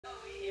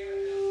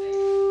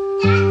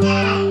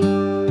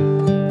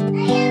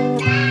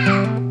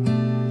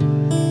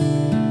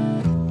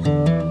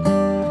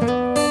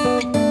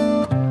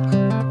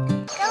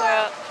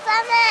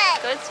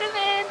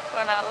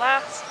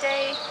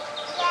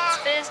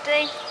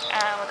today,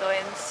 and we're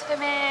going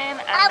swimming.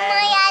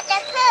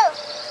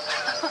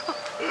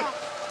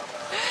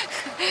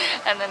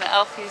 And then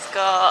Alfie's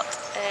got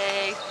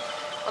a,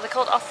 what they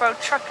called off-road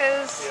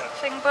truckers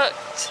thing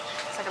booked.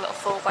 It's like a little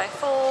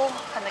 4x4,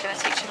 and they're going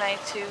to teach him how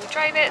to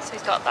drive it, so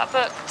he's got that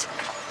booked.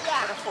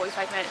 Like a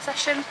 45-minute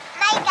session.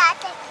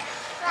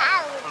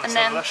 And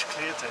then,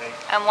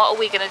 and what are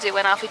we going to do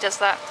when Alfie does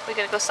that? We're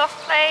going to go soft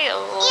play,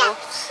 or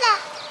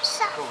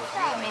soft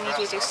play. me and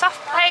Evie do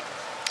soft play.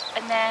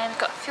 And then we've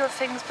got a few other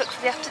things booked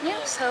for the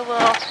afternoon, so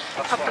we'll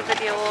probably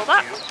video all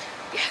that.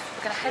 Yeah,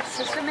 we're going to head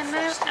to swimming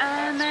now,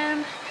 and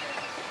then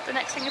the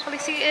next thing you'll probably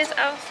see is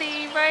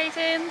Alfie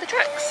riding the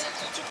trucks.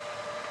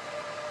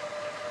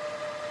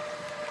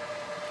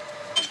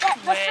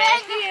 We're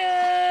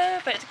here,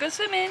 about to go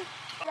swimming.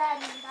 What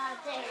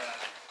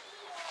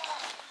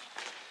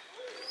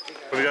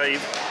have we got, Eve?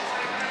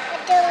 A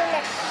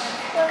donut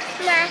with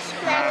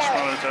marshmallow.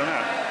 Marshmallow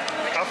donut.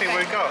 Alfie, what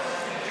have we got?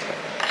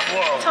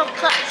 Whoa.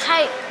 Chocolate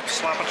cake.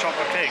 Slap a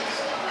chocolate cake.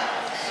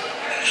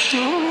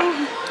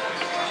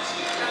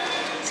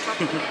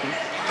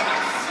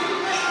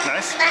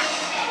 Nice.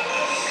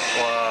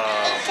 Wow.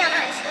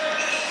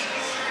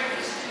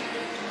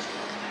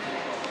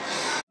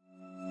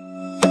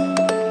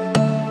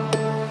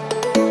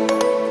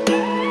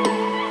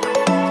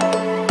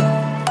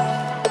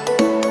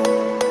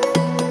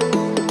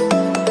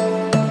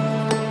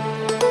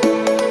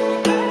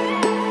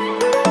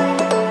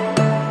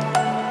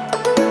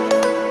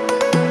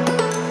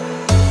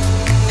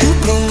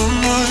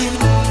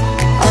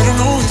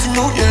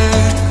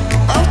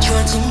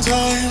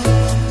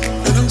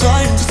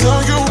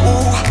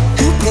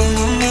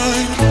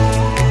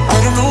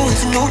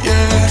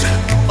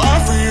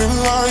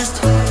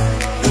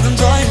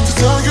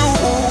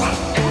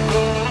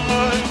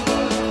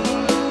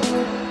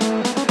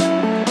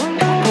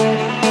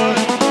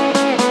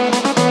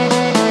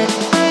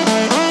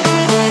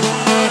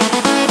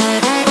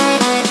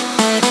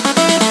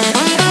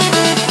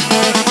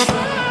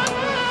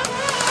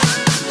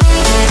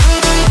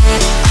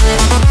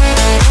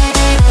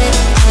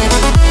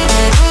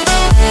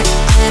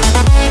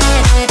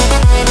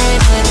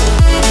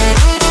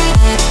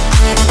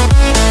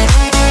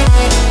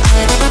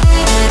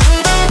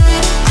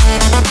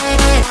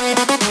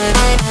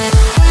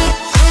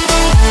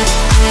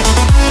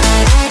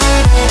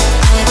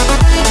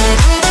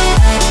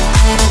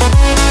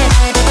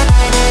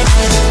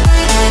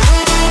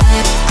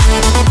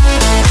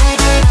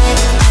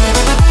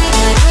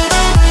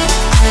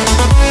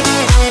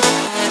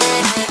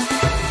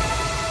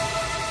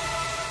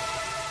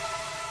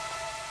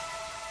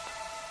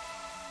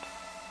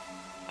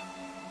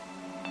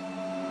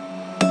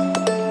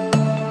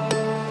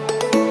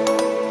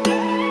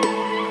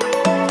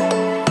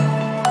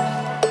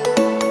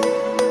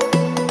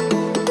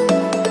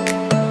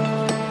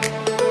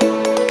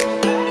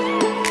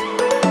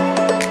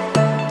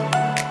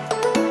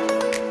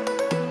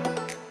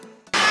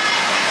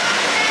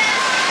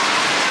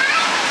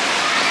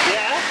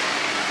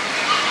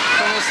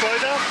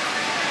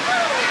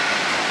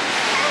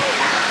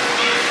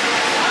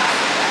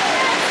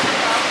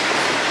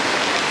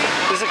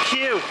 There's a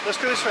queue. Let's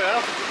go this way,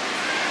 Alf.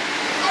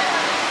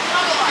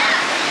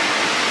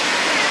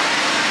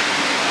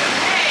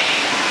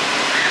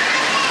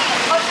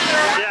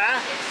 Yeah.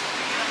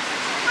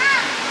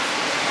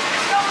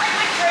 Don't make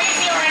me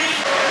crazy or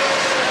anything.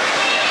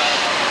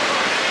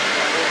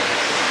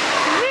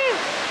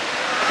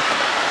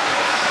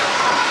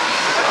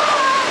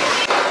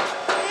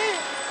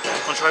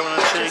 Want to try one of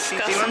the chili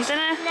cheesy ones?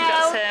 Dinner. No. We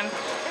got some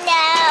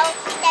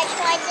That's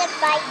why the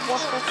bite.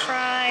 waffle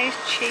fries,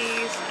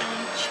 cheese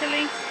and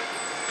chili.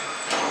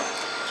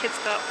 Kids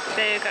got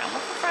burger and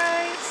waffle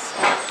fries.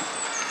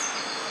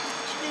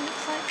 Chili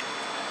looks like.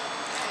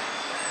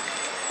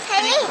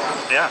 Penny?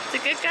 Yeah. Is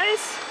it good,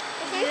 guys?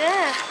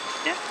 Yeah.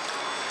 Yeah.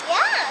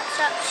 Yeah, it's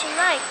actually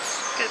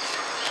nice. Good.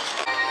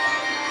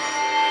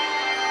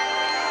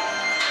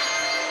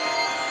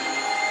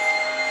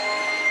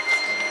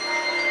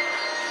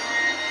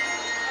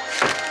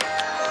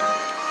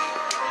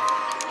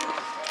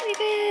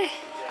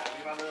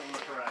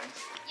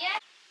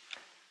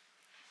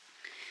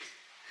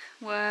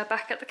 We're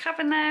back at the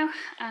cabin now,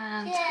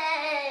 and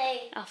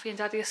Yay! Alfie and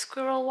Daddy are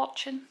squirrel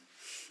watching.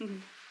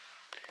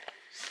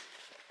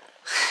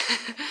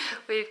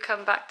 We've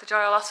come back to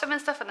dry all our swimming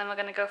stuff, and then we're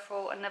going to go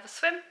for another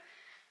swim.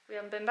 We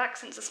haven't been back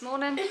since this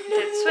morning. We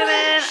did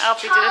swimming,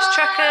 Alfie did his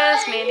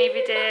truckers, me and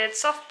Evie did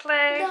soft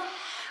play.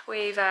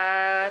 We've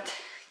had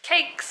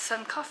cakes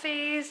and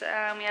coffees,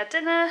 and we had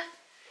dinner.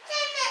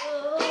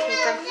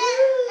 We've done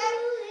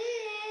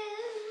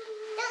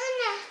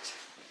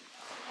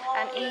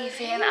And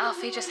Evie and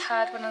Alfie just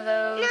had one of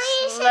those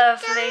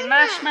lovely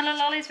marshmallow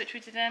lollies, which we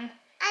did in.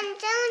 And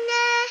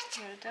donut.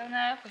 A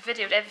donut. We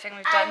videoed everything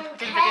we've done. We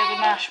didn't video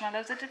the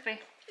marshmallows, did we?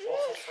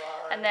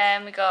 And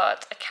then we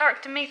got a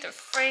character meet that was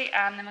free,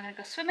 and then we're going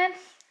to go swimming.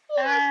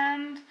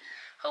 And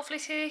hopefully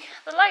see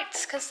the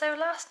lights, because they were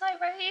last night,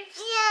 right, Eve?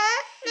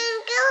 Yeah,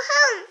 then go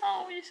home.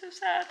 Oh, you're so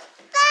sad.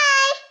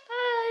 Bye.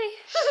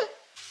 Bye.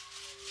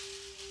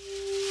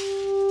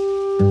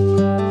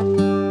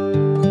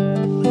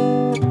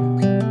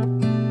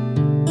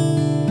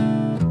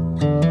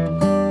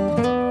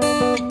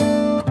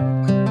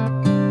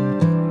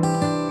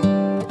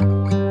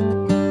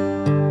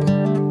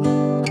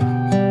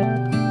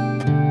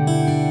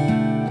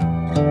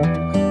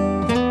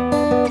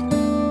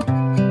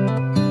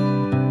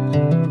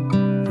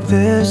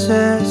 This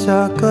is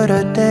as good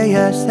a day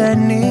as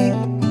any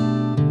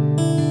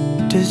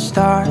to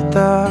start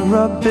the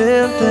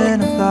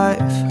rebuilding of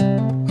life.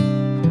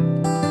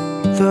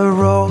 The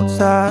roads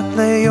that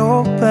lay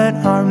open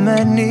are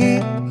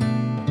many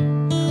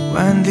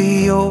when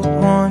the old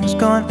one's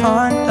gone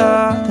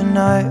under the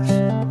knife.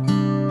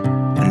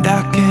 And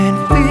I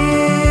can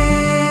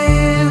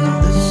feel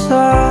the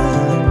sun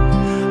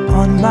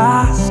on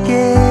my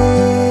skin,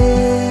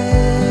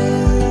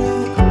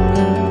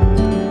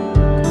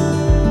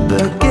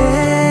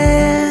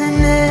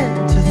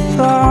 beginning to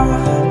thaw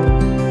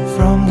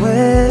from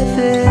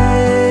within.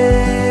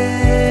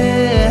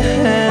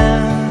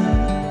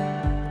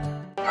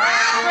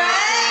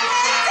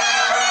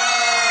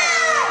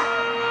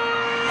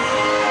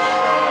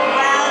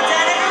 Well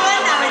done,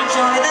 everyone. Now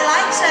enjoy the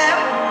light show.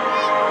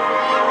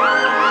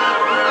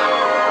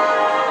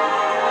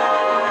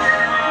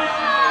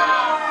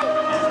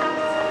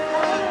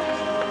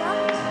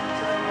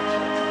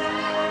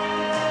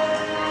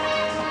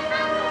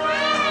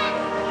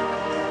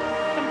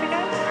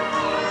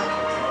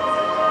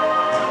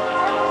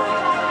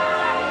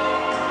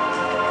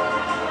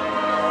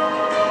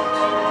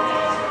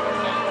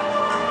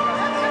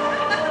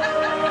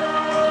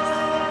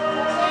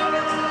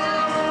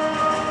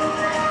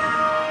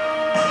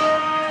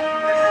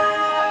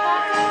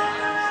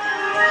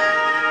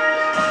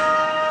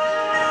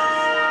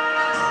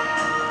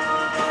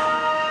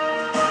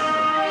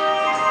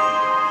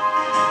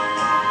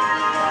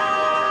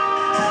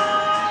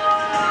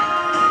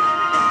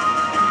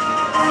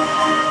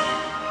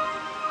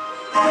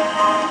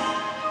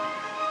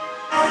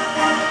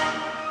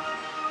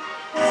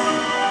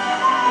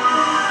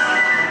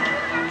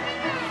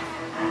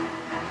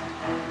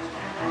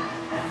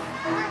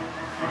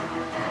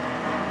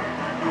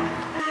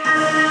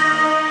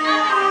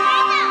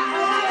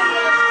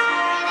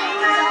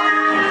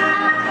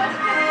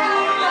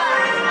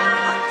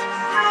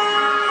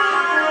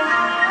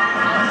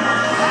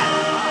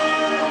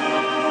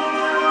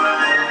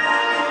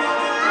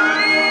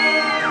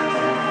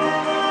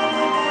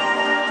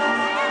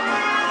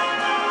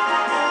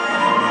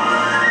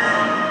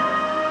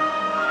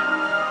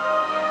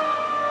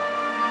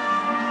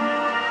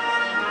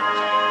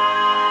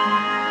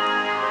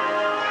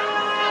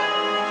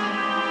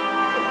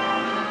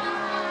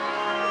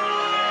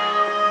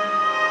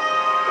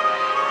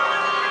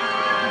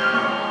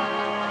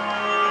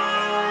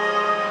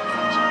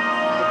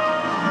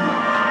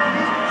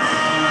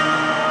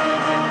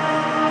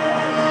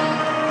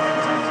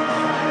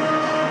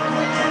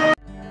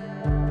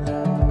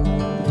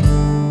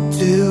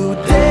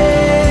 Today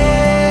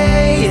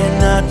and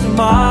not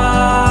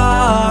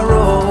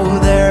tomorrow,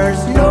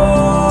 there's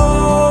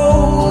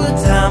no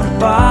time to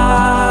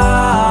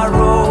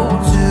borrow.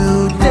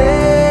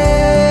 Today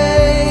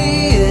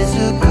is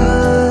a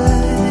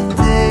good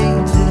day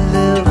to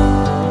live.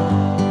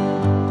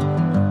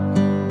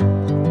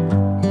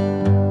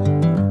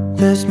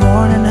 This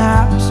morning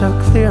has so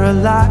clear a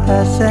light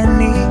as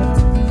any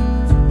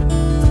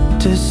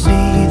to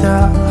see the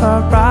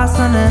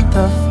horizon and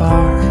the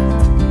far.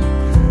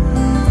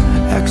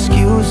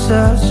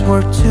 Excuses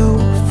were 2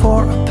 for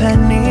a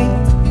penny,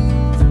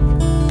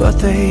 but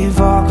they've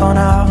all gone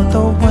out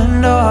the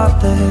window of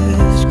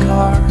this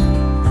car.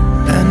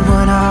 And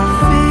when I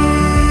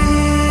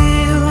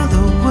feel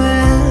the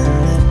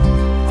wind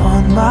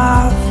on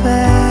my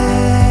face,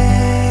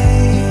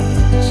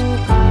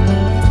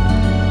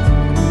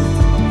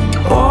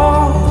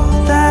 all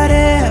that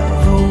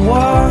ever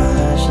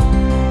was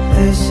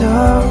is a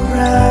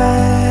wreck.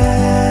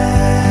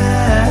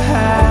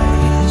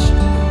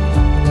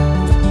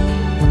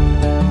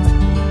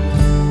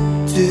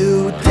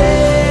 Today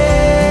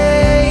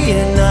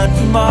and not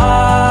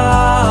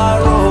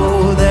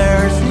tomorrow,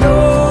 there's no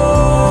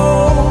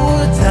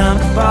time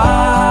to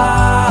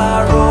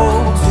borrow.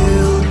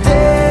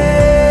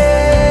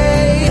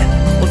 Today,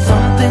 well,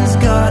 something's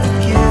gotta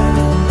give.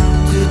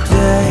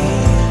 Today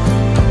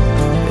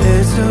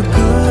is a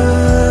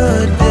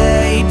good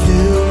day.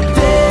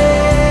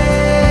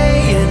 Today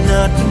and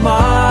not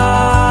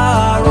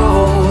tomorrow,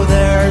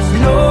 there's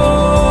no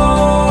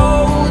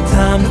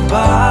time to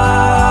borrow.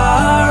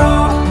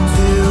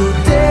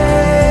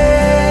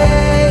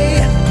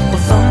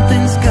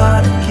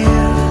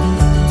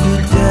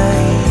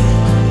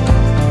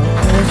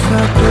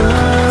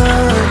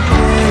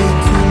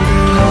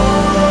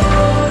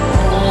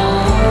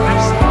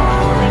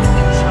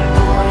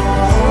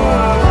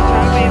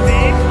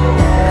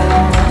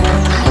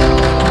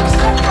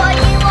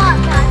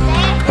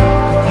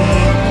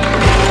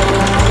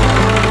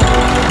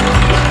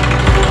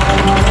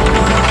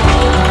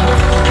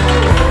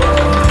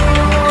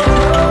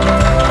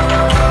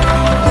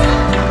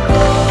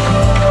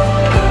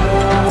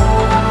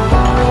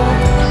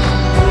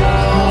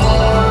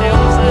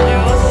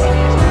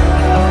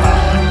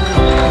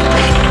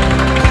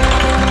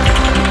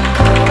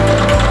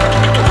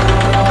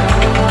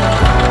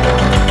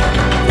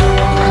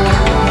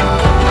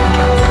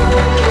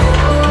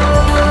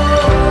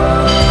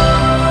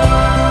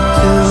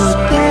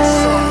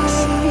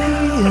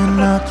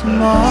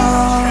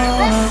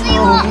 Tomorrow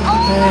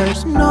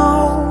there's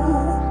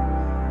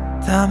no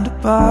time to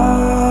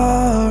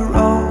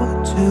borrow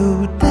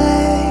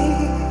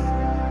today.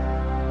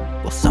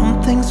 Well,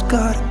 something's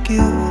gotta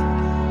give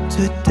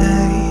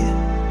today.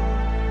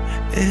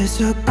 It's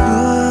a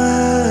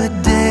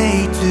good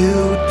day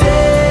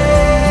today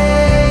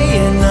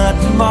and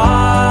not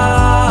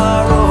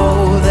tomorrow.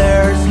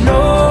 There's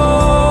no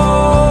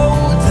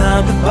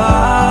time to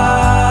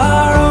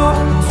borrow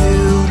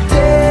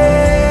today.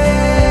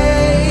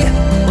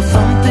 Well,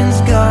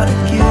 something's gotta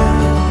give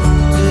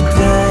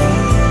today.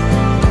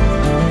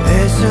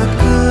 It's a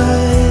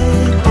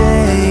good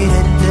day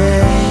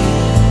today.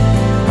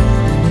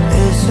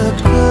 It's a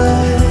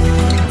good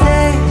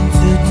day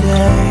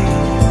today.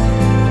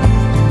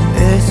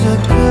 It's a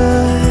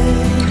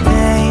good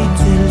day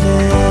to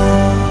live.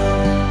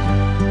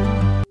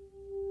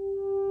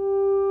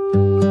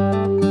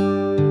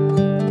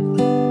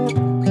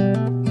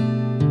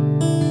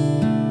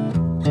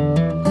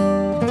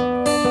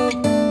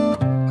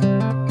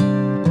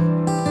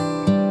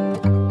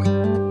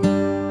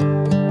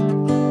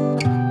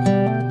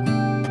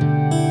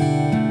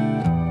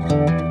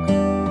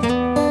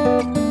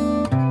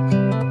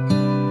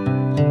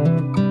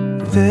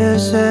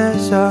 This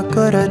is as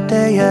good a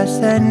day as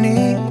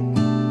any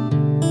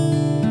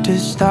to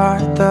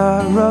start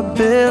the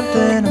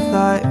rebuilding of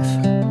life.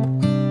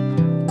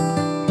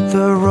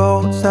 The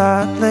roads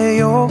that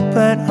lay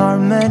open are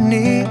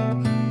many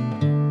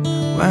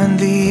when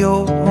the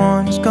old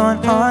one's gone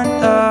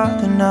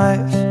under the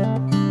knife.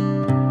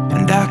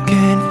 And I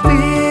can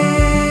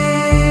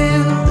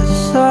feel the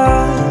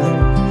sun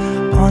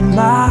on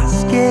my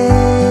skin,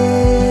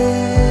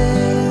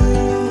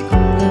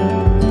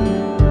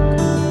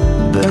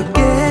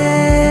 beginning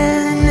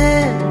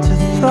to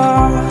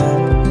thaw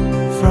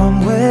from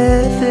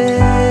within.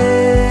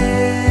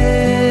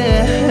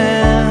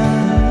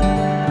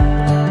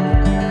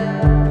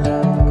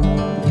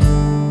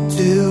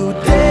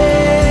 Today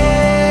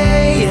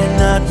and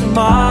not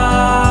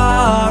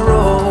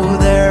tomorrow.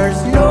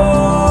 There's no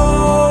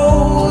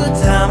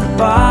time to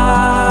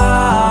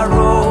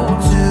borrow.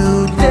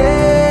 Today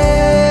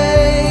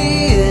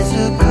is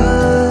a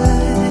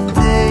good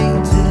day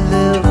to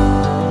live.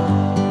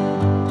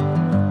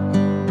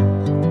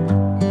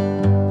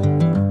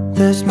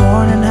 This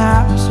morning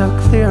has so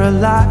clear a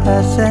light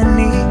as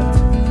any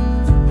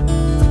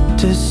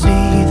to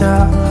see the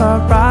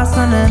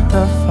horizon in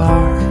the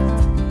far.